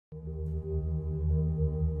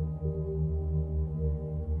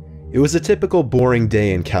It was a typical boring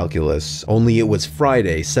day in calculus, only it was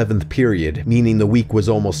Friday, 7th period, meaning the week was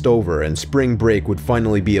almost over and spring break would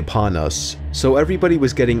finally be upon us, so everybody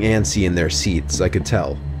was getting antsy in their seats, I could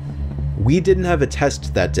tell. We didn't have a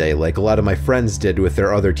test that day like a lot of my friends did with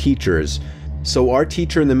their other teachers, so our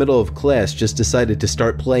teacher in the middle of class just decided to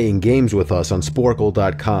start playing games with us on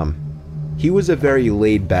Sporcle.com. He was a very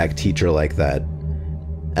laid-back teacher like that.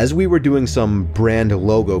 As we were doing some brand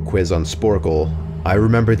logo quiz on Sporcle, I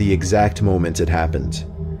remember the exact moment it happened.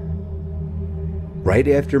 Right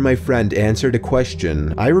after my friend answered a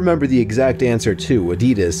question, I remember the exact answer too,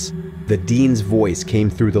 Adidas. The dean's voice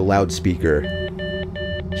came through the loudspeaker.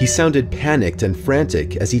 He sounded panicked and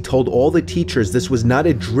frantic as he told all the teachers this was not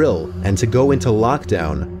a drill and to go into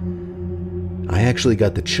lockdown. I actually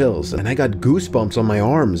got the chills, and I got goosebumps on my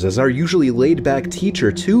arms as our usually laid-back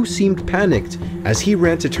teacher too seemed panicked as he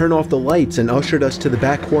ran to turn off the lights and ushered us to the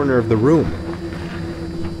back corner of the room.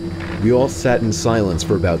 We all sat in silence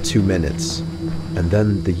for about 2 minutes, and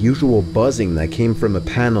then the usual buzzing that came from a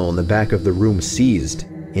panel in the back of the room ceased,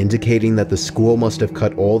 indicating that the school must have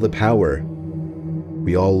cut all the power.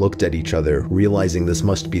 We all looked at each other, realizing this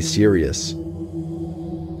must be serious.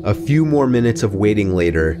 A few more minutes of waiting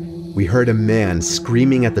later, we heard a man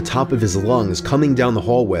screaming at the top of his lungs coming down the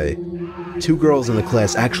hallway. 2 girls in the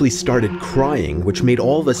class actually started crying, which made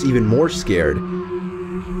all of us even more scared.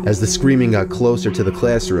 As the screaming got closer to the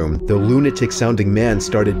classroom, the lunatic-sounding man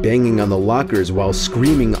started banging on the lockers while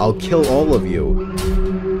screaming, "I'll kill all of you."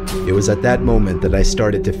 It was at that moment that I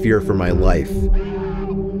started to fear for my life.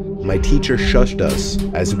 My teacher shushed us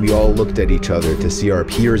as we all looked at each other to see our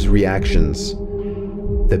peers' reactions.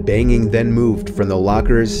 The banging then moved from the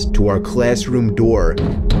lockers to our classroom door,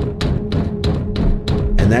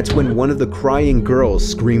 and that's when one of the crying girls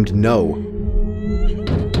screamed no.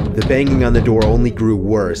 The banging on the door only grew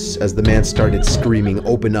worse as the man started screaming,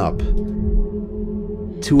 "Open up."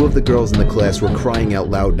 2 of the girls in the class were crying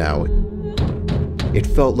out loud now. It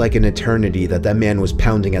felt like an eternity that man was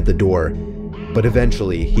pounding at the door, but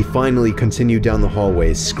eventually he finally continued down the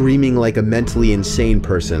hallway, screaming like a mentally insane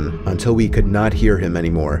person until we could not hear him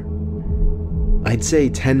anymore. I'd say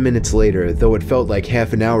 10 minutes later, though it felt like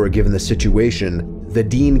half an hour given the situation, the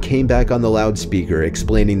dean came back on the loudspeaker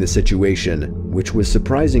explaining the situation, which was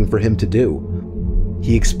surprising for him to do.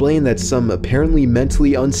 He explained that some apparently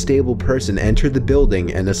mentally unstable person entered the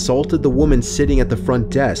building and assaulted the woman sitting at the front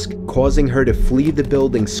desk, causing her to flee the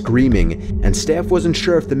building screaming, and staff wasn't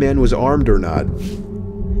sure if the man was armed or not.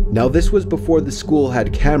 Now this was before the school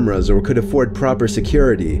had cameras or could afford proper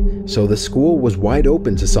security, so the school was wide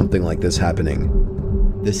open to something like this happening.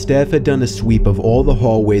 The staff had done a sweep of all the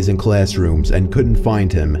hallways and classrooms and couldn't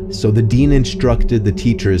find him, so the dean instructed the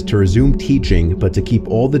teachers to resume teaching but to keep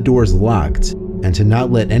all the doors locked and to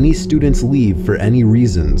not let any students leave for any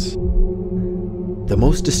reasons. The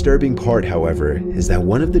most disturbing part, however, is that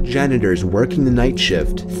one of the janitors working the night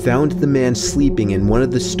shift found the man sleeping in one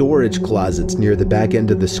of the storage closets near the back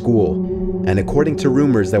end of the school, and according to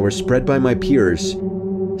rumors that were spread by my peers,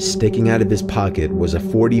 sticking out of his pocket was a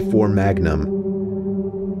 .44 Magnum.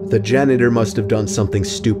 The janitor must have done something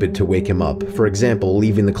stupid to wake him up, for example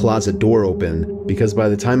leaving the closet door open, because by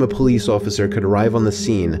the time a police officer could arrive on the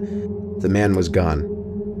scene, the man was gone.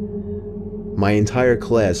 My entire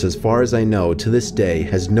class, as far as I know, to this day,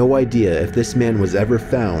 has no idea if this man was ever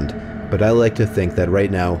found, but I like to think that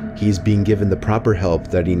right now, he's being given the proper help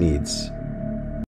that he needs.